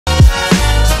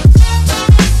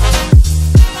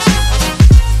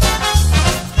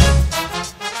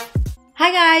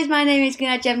Hi guys, my name is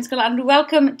Gemzicle and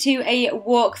welcome to a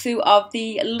walkthrough of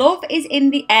the Love is in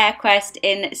the Air quest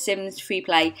in Sims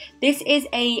Freeplay. This is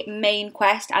a main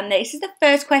quest and this is the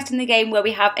first quest in the game where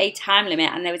we have a time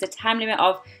limit, and there is a time limit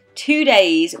of 2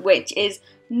 days, which is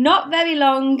not very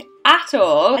long at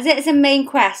all. As it is a main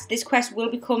quest, this quest will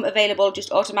become available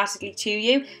just automatically to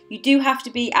you. You do have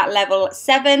to be at level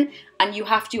 7 and you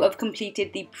have to have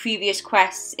completed the previous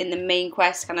quests in the main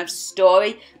quest kind of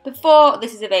story before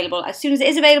this is available. As soon as it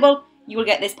is available, you will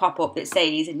get this pop-up that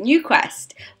says new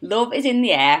quest, Love is in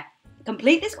the Air.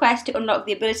 Complete this quest to unlock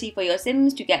the ability for your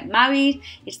Sims to get married.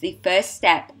 It's the first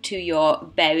step to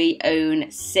your very own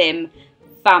Sim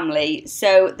family.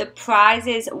 So the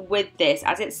prizes with this,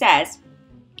 as it says,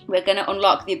 we're going to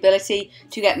unlock the ability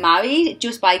to get married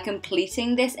just by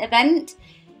completing this event.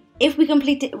 If we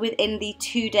complete it within the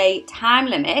 2-day time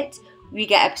limit, we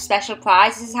get a special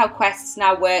prize. This is how quests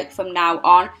now work from now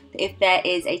on. If there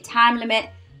is a time limit,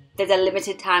 there's a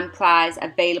limited time prize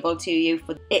available to you.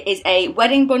 It is a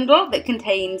wedding bundle that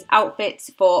contains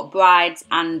outfits for brides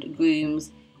and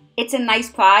grooms. It's a nice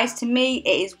prize. To me,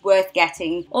 it is worth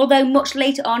getting. Although much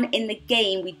later on in the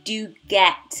game, we do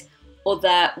get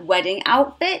other wedding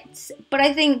outfits. But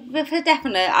I think, for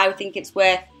definite, I think it's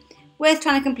worth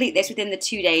trying to complete this within the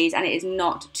 2 days, and it is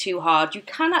not too hard. You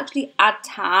can actually add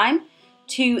time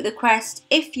to the quest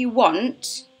if you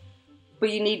want,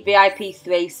 but you need VIP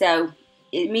 3, so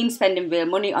it means spending real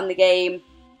money on the game.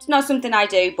 It's not something I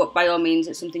do, but by all means,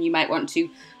 it's something you might want to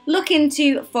look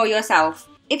into for yourself.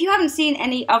 If you haven't seen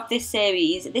any of this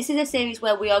series, this is a series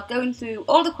where we are going through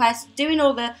all the quests, doing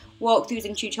all the walkthroughs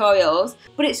and tutorials,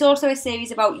 but it's also a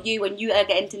series about you, and you are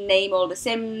getting to name all the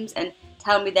Sims and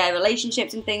tell me their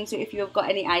relationships and things. So if you have got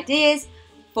any ideas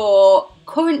for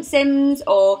current Sims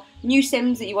or new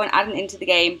Sims that you want adding into the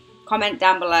game, comment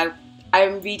down below.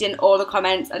 I'm reading all the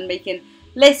comments and making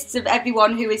lists of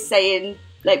everyone who is saying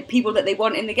like people that they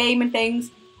want in the game and things,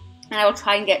 and I will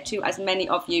try and get to as many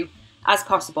of you as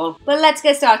possible. But let's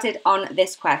get started on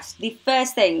this quest. The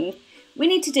first thing we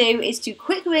need to do is to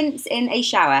quick rinse in a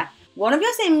shower. One of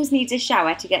your Sims needs a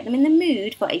shower to get them in the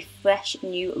mood for a fresh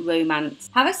new romance.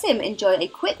 Have a Sim enjoy a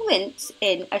quick rinse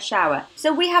in a shower.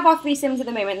 So we have our 3 Sims at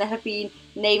the moment that have been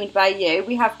named by you.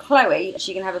 We have Chloe,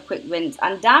 she can have a quick rinse,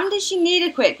 and damn does she need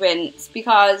a quick rinse,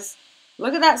 because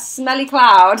look at that smelly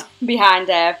cloud behind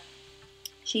her.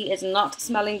 She is not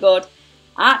smelling good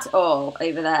at all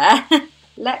over there.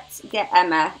 Let's get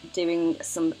Emma doing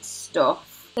some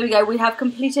stuff. There we go, we have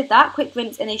completed that quick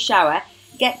rinse in a shower.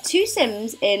 Get 2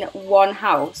 Sims in one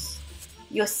house.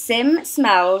 Your Sim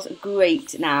smells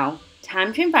great now.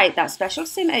 Time to invite that special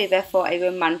Sim over for a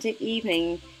romantic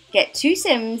evening. Get 2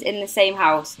 Sims in the same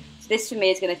house. So this for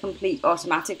me is going to complete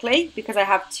automatically because I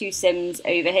have 2 Sims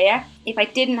over here. If I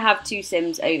didn't have 2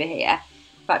 Sims over here,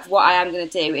 in fact what I am going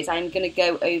to do is I'm going to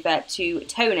go over to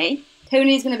Tony.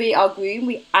 Tony is going to be our groom.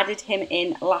 We added him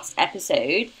in last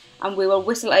episode and we will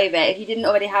whistle over. If you didn't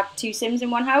already have 2 Sims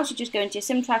in one house, you just go into your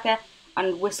Sim tracker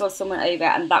and whistle someone over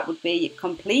and that would be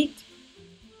complete.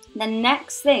 The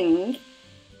next thing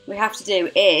we have to do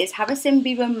is have a Sim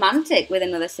be romantic with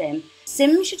another Sim.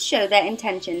 Sims should show their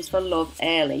intentions for love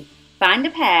early. Find a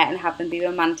pair and have them be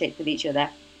romantic with each other.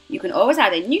 You can always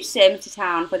add a new Sim to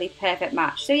town for the perfect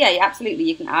match. So yeah, absolutely,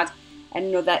 you can add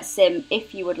another Sim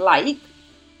if you would like,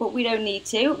 but we don't need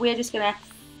to. We're just going to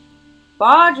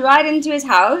barge right into his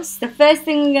house. The first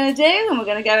thing we're going to do, and we're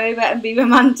going to go over and be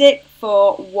romantic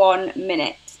for 1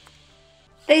 minute.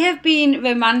 They have been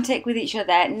romantic with each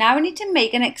other. Now we need to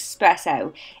make an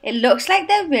espresso. It looks like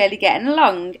they're really getting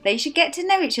along. They should get to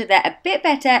know each other a bit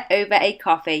better over a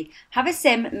coffee. Have a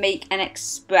Sim make an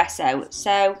espresso.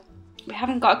 So we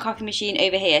haven't got a coffee machine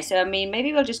over here. So I mean,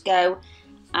 maybe we'll just go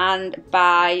and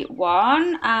buy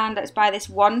one. And let's buy this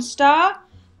 1 star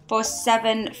for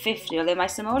 $7.50. Although my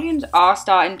simoleons are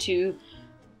starting to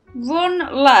run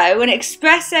low. An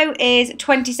espresso is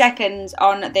 20 seconds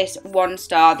on this 1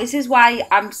 star. This is why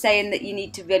I'm saying that you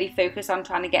need to really focus on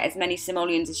trying to get as many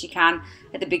simoleons as you can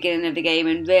at the beginning of the game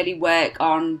and really work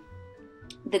on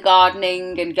the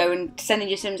gardening and sending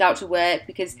your Sims out to work,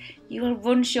 because you will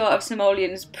run short of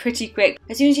simoleons pretty quick.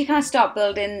 As soon as you kind of start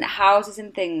building houses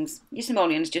and things, your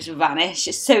simoleons just vanish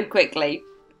so quickly.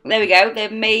 There we go,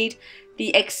 they've made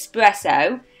the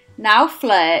espresso. Now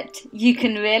flirt. You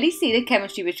can really see the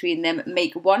chemistry between them.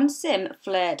 Make 1 Sim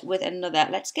flirt with another.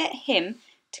 Let's get him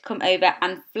to come over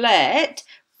and flirt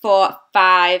for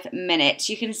 5 minutes.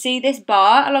 You can see this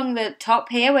bar along the top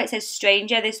here where it says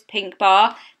stranger, this pink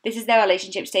bar. This is their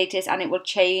relationship status and it will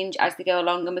change as they go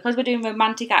along. And because we're doing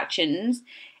romantic actions,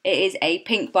 It is a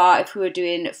pink bar if we were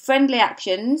doing friendly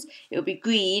actions. It would be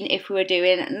green if we were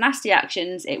doing nasty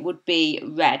actions. It would be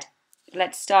red.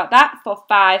 Let's start that for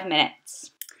 5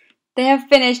 minutes. They have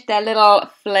finished their little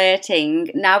flirting.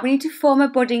 Now we need to form a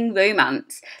budding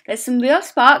romance. There's some real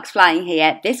sparks flying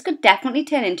here. This could definitely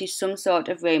turn into some sort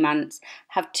of romance.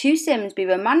 Have 2 Sims be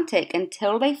romantic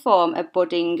until they form a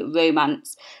budding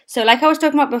romance. So like I was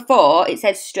talking about before, it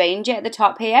says stranger at the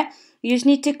top here. You just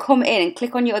need to come in and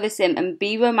click on your other Sim and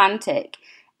be romantic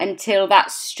until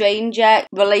that stranger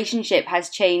relationship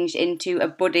has changed into a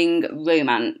budding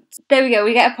romance. There we go,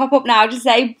 we get a pop-up now to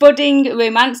say budding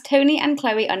romance. Tony and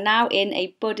Chloe are now in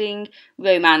a budding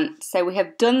romance. So we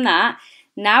have done that.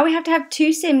 Now we have to have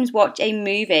 2 Sims watch a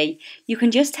movie. You can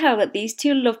just tell that these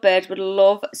 2 lovebirds would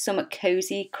love some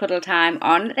cozy cuddle time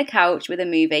on the couch with a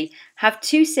movie. Have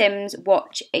 2 Sims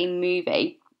watch a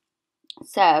movie.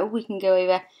 So we can go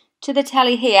over to the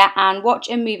telly here and watch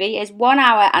a movie. Is 1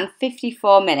 hour and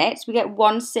 54 minutes. We get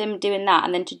 1 Sim doing that,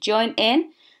 and then to join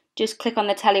in, just click on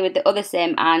the telly with the other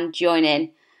Sim and join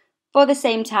in for the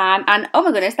same time. And oh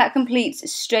my goodness, that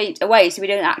completes straight away, so we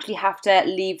don't actually have to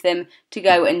leave them to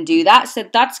go and do that, so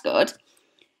that's good.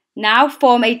 Now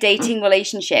form a dating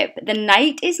relationship. The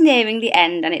night is nearing the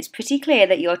end and it's pretty clear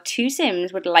that your 2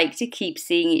 Sims would like to keep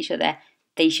seeing each other.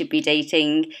 They should be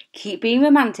dating. Keep being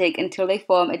romantic until they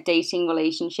form a dating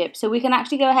relationship. So we can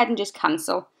actually go ahead and just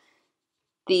cancel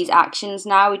these actions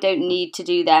now. We don't need to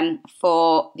do them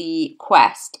for the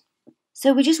quest.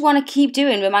 So we just want to keep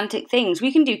doing romantic things.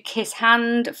 We can do kiss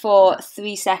hand for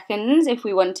 3 seconds if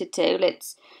we wanted to.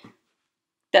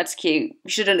 That's cute.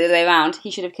 We should have done it the other way around. He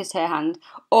should have kissed her hand.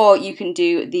 Or you can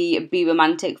do the be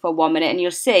romantic for 1 minute, and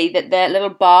you'll see that the little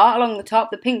bar along the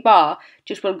top, the pink bar,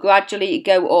 just will gradually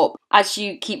go up as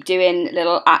you keep doing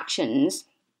little actions.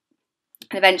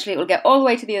 And eventually it will get all the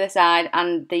way to the other side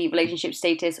and the relationship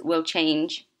status will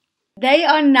change. They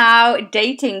are now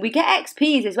dating. We get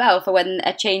XPs as well for when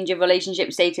a change of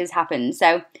relationship status happens.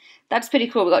 So that's pretty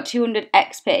cool. We got 200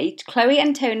 XP. Chloe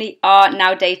and Tony are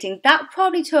now dating. That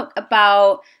probably took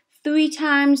about 3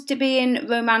 times to being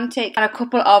romantic and a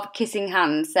couple of kissing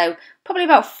hands. So probably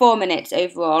about 4 minutes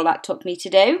overall that took me to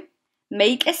do.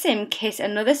 Make a Sim kiss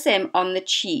another Sim on the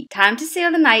cheek. Time to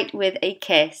seal the night with a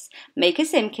kiss. Make a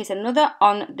Sim kiss another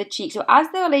on the cheek. So as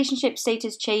the relationship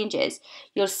status changes,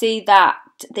 you'll see that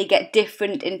they get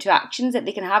different interactions that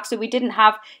they can have. So we didn't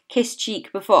have kiss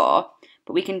cheek before,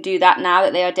 but we can do that now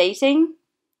that they are dating.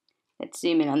 Let's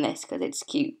zoom in on this because it's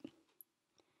cute.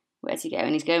 Where's he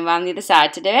going? He's going around the other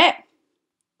side to do it.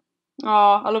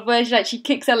 Oh, I love where she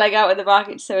kicks her leg out at the back.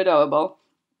 It's so adorable.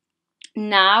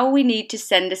 Now we need to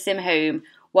send a Sim home.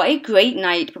 What a great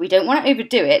night, but we don't want to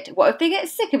overdo it. What if they get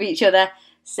sick of each other?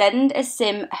 Send a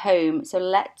Sim home. So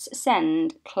let's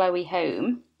send Chloe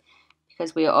home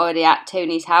because we are already at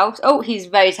Tony's house. Oh, he's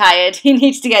very tired. He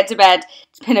needs to get to bed.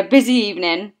 It's been a busy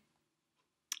evening.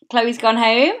 Chloe's gone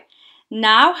home.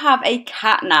 Now have a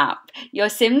cat nap. Your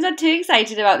Sims are too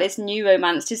excited about this new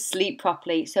romance to sleep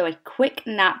properly, so a quick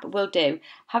nap will do.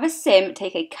 Have a Sim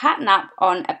take a cat nap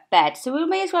on a bed. So we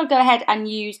may as well go ahead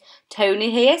and use Tony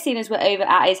here, seeing as we're over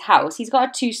at his house. He's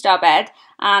got a 2-star bed,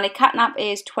 and a cat nap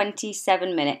is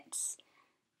 27 minutes.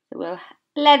 So we'll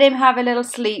let him have a little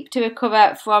sleep to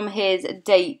recover from his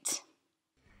date.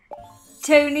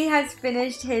 Tony has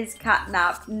finished his cat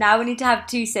nap. Now we need to have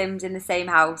 2 Sims in the same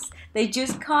house. They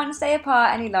just can't stay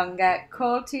apart any longer.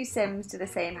 Call 2 Sims to the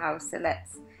same house. So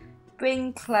let's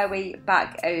bring Chloe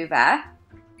back over.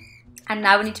 And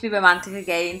now we need to be romantic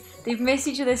again. They've missed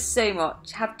each other so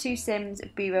much. Have 2 Sims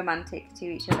be romantic to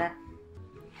each other.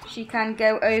 She can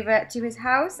go over to his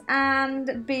house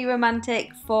and be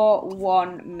romantic for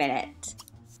 1 minute.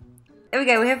 There we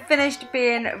go, we have finished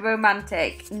being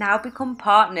romantic. Now become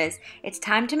partners. It's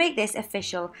time to make this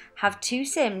official. Have 2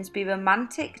 Sims be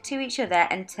romantic to each other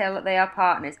until they are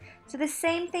partners. So the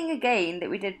same thing again that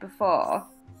we did before.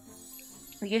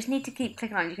 We just need to keep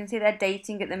clicking on. You can see they're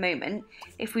dating at the moment.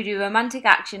 If we do romantic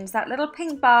actions, that little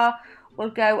pink bar will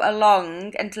go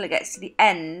along until it gets to the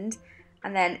end.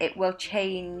 And then it will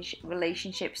change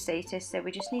relationship status. So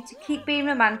we just need to keep being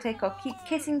romantic or keep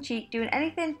kissing cheek, doing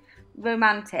anything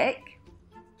romantic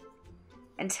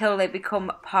until they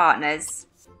become partners.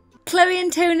 Chloe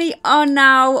and Tony are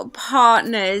now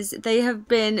partners. They have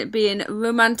been being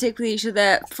romantic with each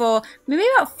other for maybe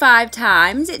about 5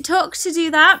 times. It took to do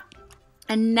that.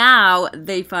 And now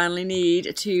they finally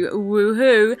need to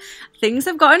woohoo. Things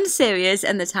have gotten serious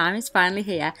and the time is finally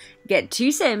here. Get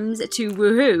 2 Sims to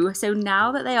woohoo. So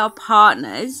now that they are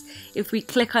partners, if we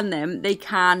click on them, they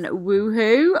can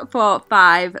woohoo for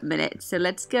 5 minutes. So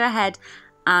let's go ahead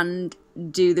and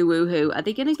do the woohoo. Are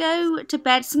they going to go to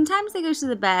bed? Sometimes they go to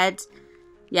the bed.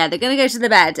 Yeah, they're going to go to the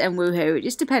bed and woohoo. It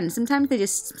just depends. Sometimes they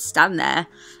just stand there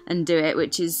and do it,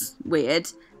 which is weird.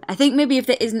 I think maybe if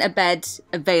there isn't a bed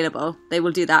available, they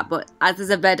will do that. But as there's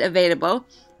a bed available,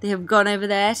 they have gone over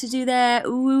there to do their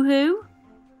woohoo.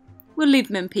 We'll leave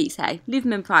them in peace, hey? Leave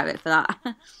them in private for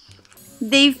that.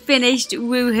 They've finished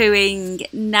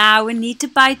woohooing. Now we need to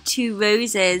buy 2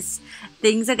 roses.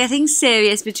 Things are getting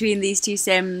serious between these 2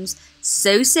 Sims.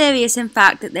 So serious, in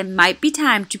fact, that there might be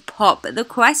time to pop the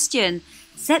question.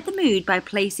 Set the mood by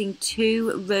placing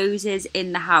 2 roses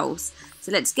in the house.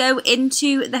 So let's go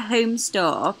into the home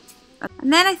store.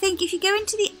 And then I think if you go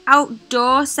into the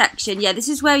outdoor section, yeah, this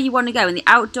is where you want to go, in the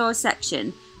outdoor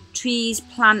section. Trees,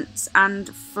 plants and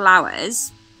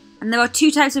flowers. And there are 2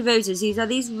 types of roses. These are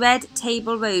these red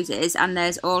table roses, and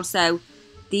there's also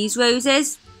these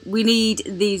roses. We need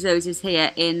these roses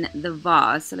here in the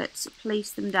vase, so let's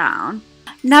place them down.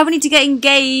 Now we need to get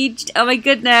engaged. Oh my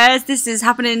goodness, this is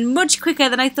happening much quicker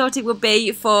than I thought it would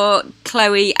be for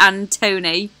Chloe and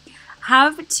Tony.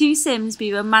 Have 2 Sims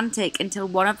be romantic until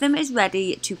one of them is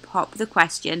ready to pop the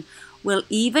question. We'll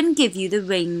even give you the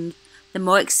ring. The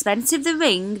more expensive the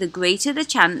ring, the greater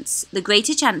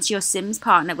chance your Sim's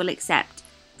partner will accept.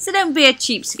 So don't be a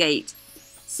cheapskate.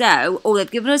 So, they've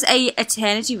given us a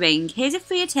eternity ring. Here's a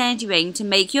free eternity ring to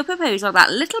make your proposal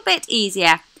that little bit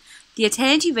easier. The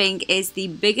eternity ring is the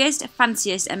biggest,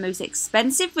 fanciest and most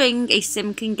expensive ring a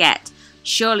Sim can get.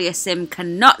 Surely a Sim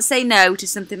cannot say no to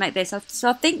something like this. So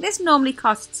I think this normally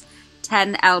costs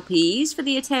 10 LPs for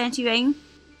the eternity ring.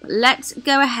 Let's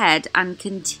go ahead and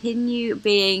continue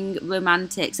being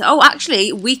romantic. So,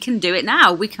 actually, we can do it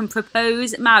now. We can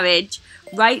propose marriage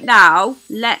right now.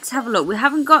 Let's have a look. We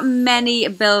haven't got many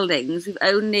buildings. We've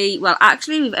only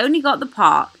got the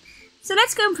park. So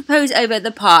let's go and propose over at the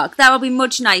park. That will be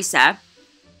much nicer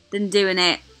than doing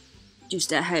it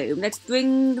just at home. Let's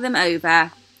bring them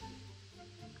over.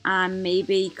 And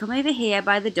maybe come over here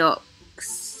by the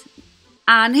ducks.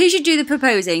 And who should do the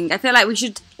proposing? I feel like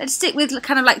let's stick with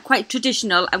kind of like quite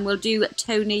traditional, and we'll do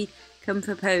Tony can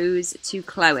propose to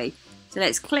Chloe. So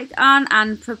let's click on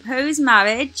and propose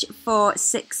marriage for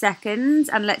 6 seconds,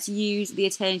 and let's use the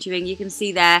eternity ring. You can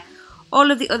see there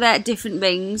all of the other different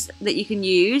rings that you can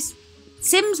use.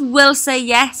 Sims will say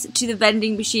yes to the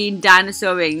vending machine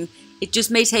dinosaur ring. It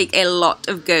just may take a lot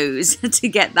of goes to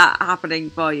get that happening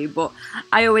for you, but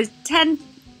I always tend.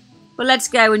 Well, let's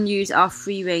go and use our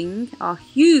free ring, our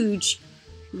huge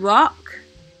rock.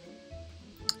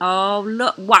 Oh,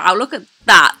 look. Wow, look at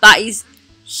that. That is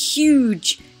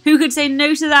huge. Who could say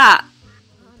no to that?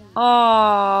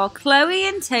 Oh, Chloe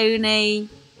and Tony.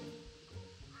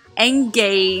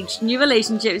 Engaged. New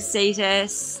relationship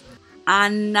status.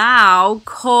 And now,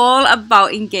 call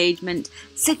about engagement.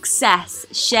 Success.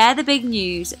 Share the big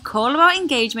news. Call about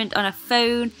engagement on a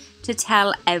phone to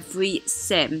tell every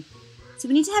Sim. So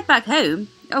we need to head back home.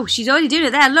 Oh, she's already doing it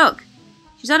there, look.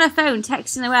 She's on her phone,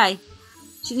 texting away.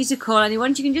 She needs to call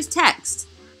anyone, she can just text.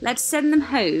 Let's send them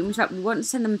home. In fact, we want to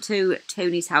send them to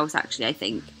Tony's house, actually, I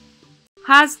think.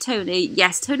 Has Tony?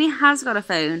 Yes, Tony has got a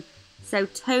phone. So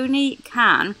Tony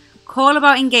can call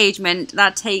about engagement.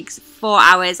 That takes 4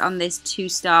 hours on this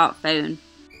 2-star phone.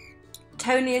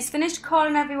 Tony has finished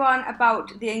calling everyone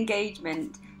about the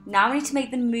engagement. Now we need to make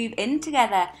them move in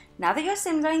together. Now that your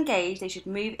Sims are engaged, they should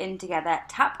move in together.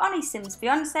 Tap on a Sim's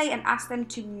fiancé and ask them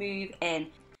to move in.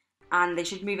 And they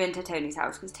should move into Tony's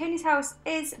house, because Tony's house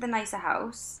is the nicer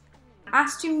house.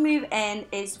 Ask to move in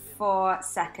is 4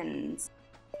 seconds.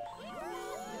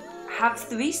 Have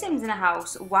 3 Sims in a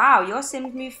house. Wow, your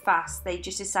Sims move fast. They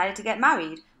just decided to get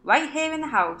married right here in the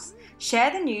house.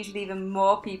 Share the news with even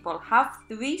more people. Have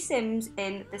 3 Sims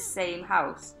in the same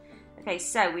house. Okay,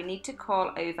 so we need to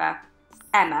call over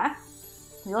Emma.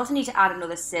 We also need to add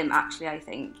another Sim, actually, I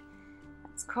think.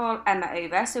 Let's call Emma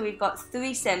over. So we've got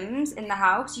 3 Sims in the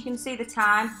house. You can see the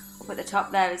time up at the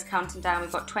top there is counting down.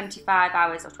 We've got 25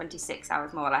 hours or 26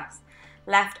 hours, more or less,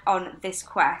 left on this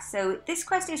quest. So this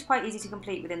quest is quite easy to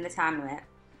complete within the time limit.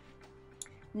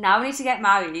 Now we need to get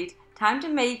married. Time to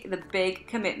make the big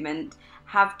commitment.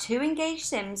 Have 2 engaged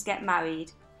Sims get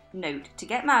married. Note, to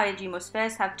get married, you must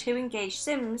first have 2 engaged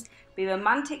Sims be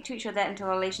romantic to each other until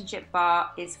the relationship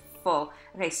bar is full.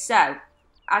 Okay, so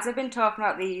as I've been talking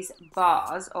about these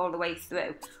bars all the way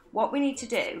through, what we need to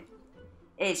do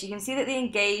is, you can see that the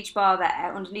engaged bar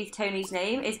there underneath Tony's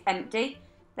name is empty.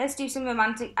 Let's do some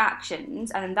romantic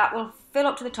actions, and then that will fill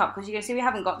up to the top, because you can see we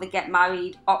haven't got the get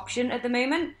married option at the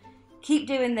moment. Keep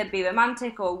doing the be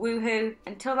romantic or woohoo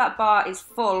until that bar is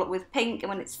full with pink, and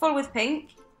when it's full with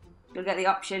pink, you'll get the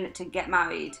option to get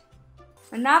married.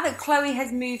 And now that Chloe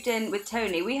has moved in with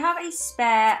Tony, we have a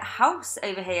spare house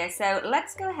over here. So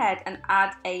let's go ahead and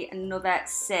add another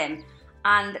sim.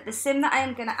 And the sim that I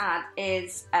am going to add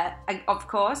is, of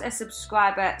course, a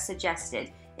subscriber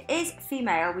suggested. It is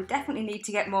female. We definitely need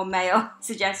to get more male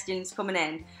suggestions coming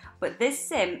in. But this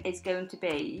sim is going to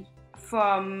be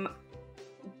from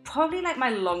probably like my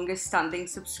longest standing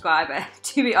subscriber,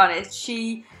 to be honest.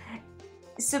 She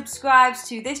subscribes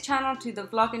to this channel, to the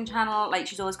vlogging channel, like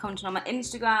she's always commenting on my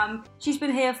Instagram. She's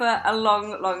been here for a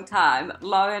long time.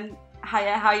 Lauren,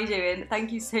 hiya, how you doing?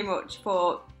 Thank you so much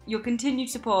for your continued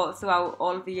support throughout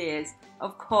all of the years.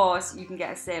 Of course you can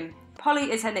get a sim.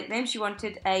 Polly is her nickname. She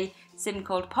wanted a sim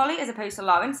called Polly as opposed to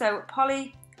Lauren, so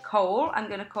Polly Cole I'm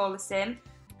going to call the sim.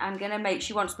 I'm going to make,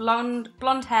 she wants blonde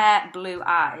hair, blue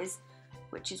eyes,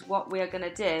 which is what we are going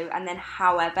to do. And then,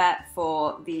 however,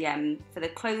 for the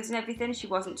clothes and everything, she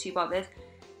wasn't too bothered.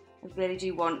 I really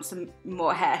do want some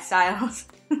more hairstyles.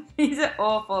 These are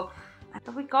awful.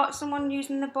 Have we got someone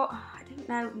using the book? I don't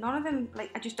know. None of them, like,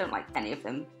 I just don't like any of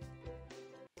them.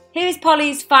 Here's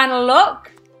Polly's final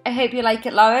look. I hope you like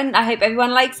it, Lauren. I hope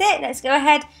everyone likes it. Let's go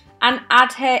ahead and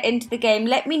add her into the game.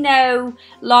 Let me know,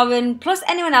 Lauren, plus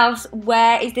anyone else,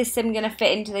 where is this sim going to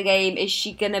fit into the game? Is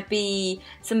she going to be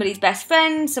somebody's best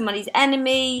friend, somebody's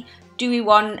enemy? Do we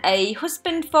want a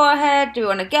husband for her? Do we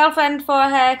want a girlfriend for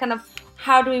her? Kind of,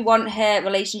 how do we want her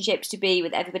relationships to be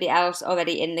with everybody else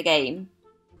already in the game?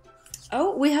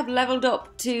 Oh, we have leveled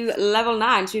up to level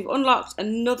 9, so we've unlocked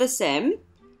another sim.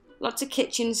 Lots of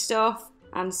kitchen stuff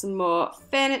and some more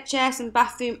furniture, some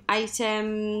bathroom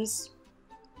items,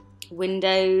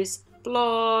 windows,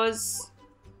 floors.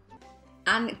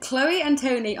 And Chloe and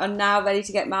Tony are now ready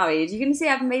to get married. You can see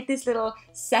I've made this little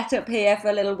setup here for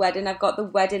a little wedding. I've got the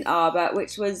wedding arbor,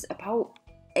 which was about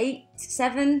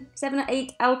 7 or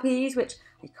 8 LPs, which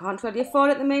I can't really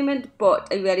afford at the moment, but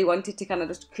I really wanted to kind of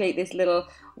just create this little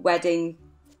wedding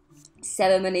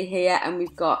ceremony here. And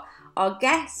we've got our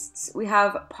guests. We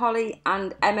have Polly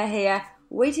and Emma here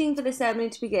waiting for the ceremony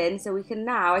to begin. So we can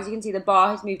now, as you can see, the bar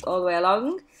has moved all the way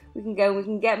along. We can go and we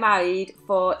can get married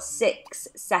for 6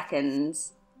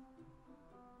 seconds.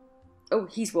 Oh,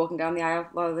 he's walking down the aisle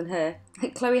rather than her.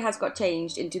 Chloe has got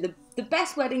changed into the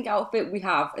best wedding outfit we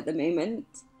have at the moment.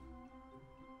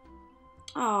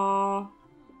 Aww.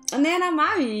 And they're now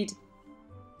married.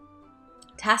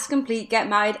 Task complete, get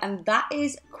married, and that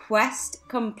is quest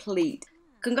complete.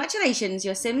 Congratulations,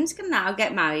 your Sims can now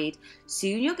get married.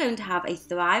 Soon you're going to have a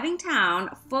thriving town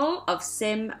full of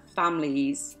Sim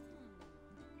families.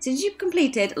 Since you've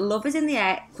completed Love is in the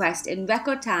Air quest in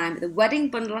record time, the wedding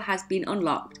bundle has been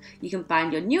unlocked. You can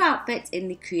find your new outfits in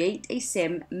the Create a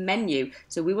Sim menu.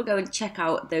 So we will go and check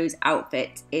out those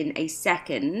outfits in a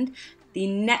second. The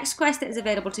next quest that is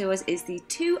available to us is the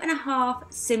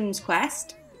 2.5 Sims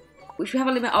quest, which we have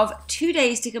a limit of 2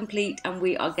 days to complete, and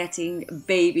we are getting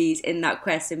babies in that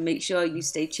quest, and make sure you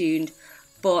stay tuned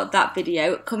for that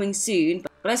video coming soon.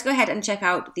 But let's go ahead and check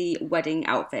out the wedding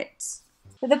outfits.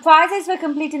 So the prizes for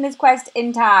completing this quest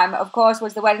in time, of course,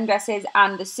 was the wedding dresses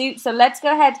and the suits. So let's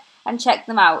go ahead and check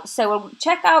them out. So we'll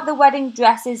check out the wedding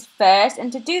dresses first.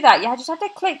 And to do that, you just have to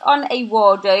click on a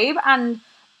wardrobe and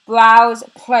browse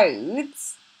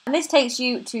clothes. And this takes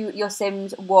you to your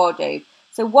Sims wardrobe.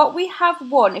 So what we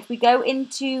have won, if we go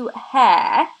into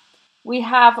hair, we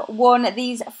have won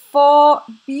these 4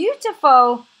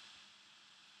 beautiful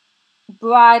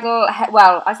bridal,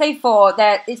 well, I say 4,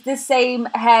 it's the same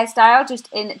hairstyle, just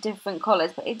in different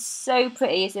colours, but it's so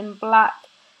pretty. It's in black,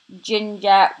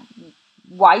 ginger,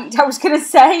 white, I was going to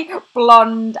say,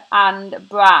 blonde and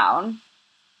brown.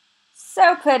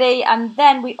 So pretty. And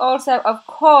then we also, of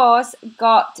course,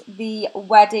 got the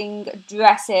wedding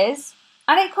dresses.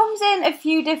 And it comes in a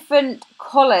few different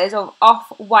colours, of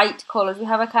off-white colours. We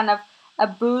have a kind of a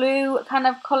blue kind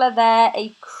of colour there,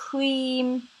 a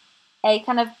cream, a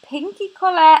kind of pinky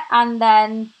colour, and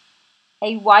then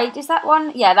a white. Is that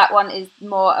one? Yeah, that one is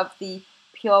more of the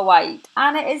pure white.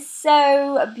 And it is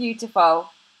so beautiful.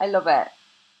 I love it.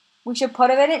 We should put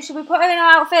her in it. Should we put her in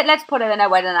our outfit? Let's put her in a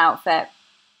wedding outfit.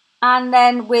 And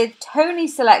then with Tony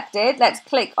selected, let's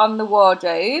click on the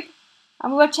wardrobe.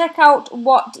 And we'll check out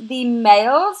what the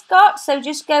males got. So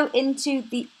just go into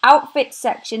the outfit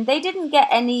section. They didn't get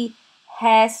any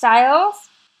hairstyles,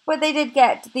 but they did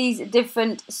get these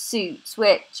different suits,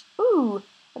 which, ooh,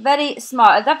 very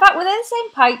smart. In fact, were they the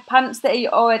same pants that he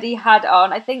already had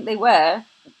on? I think they were.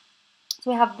 So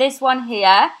we have this one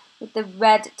here with the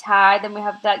red tie. Then we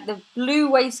have the blue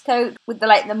waistcoat with the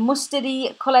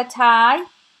mustardy colour tie.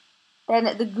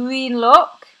 Then the green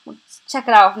look. Let's check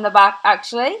it out from the back,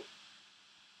 actually.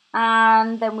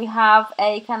 And then we have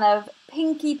a kind of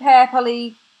pinky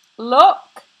purpley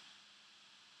look.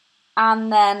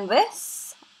 And then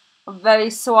this, very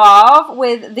suave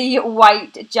with the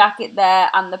white jacket there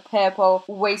and the purple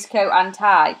waistcoat and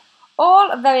tie.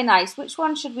 All very nice. Which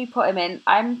one should we put him in?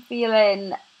 I'm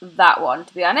feeling that one,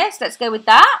 to be honest. Let's go with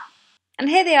that. And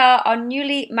here they are, our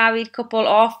newly married couple,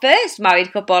 or first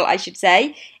married couple, I should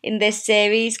say, in this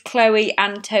series, Chloe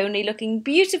and Tony, looking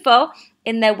beautiful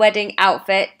in their wedding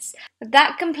outfits.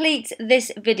 That completes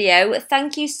this video.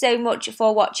 Thank you so much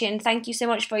for watching. Thank you so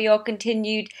much for your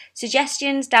continued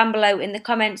suggestions down below in the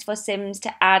comments for Sims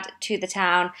to add to the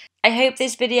town. I hope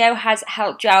this video has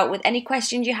helped you out with any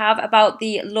questions you have about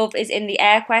the Love is in the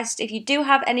Air quest. If you do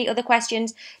have any other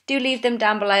questions, do leave them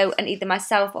down below and either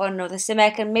myself or another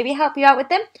Simmer can maybe help you out with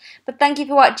them. But thank you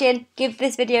for watching. Give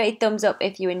this video a thumbs up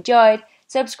if you enjoyed.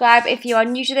 Subscribe if you are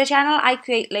new to the channel. I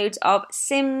create loads of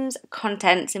Sims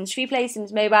content, Sims Freeplay,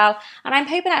 Sims Mobile, and I'm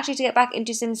hoping actually to get back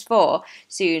into Sims 4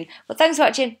 soon. Well, thanks for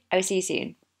watching. I will see you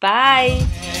soon.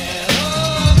 Bye!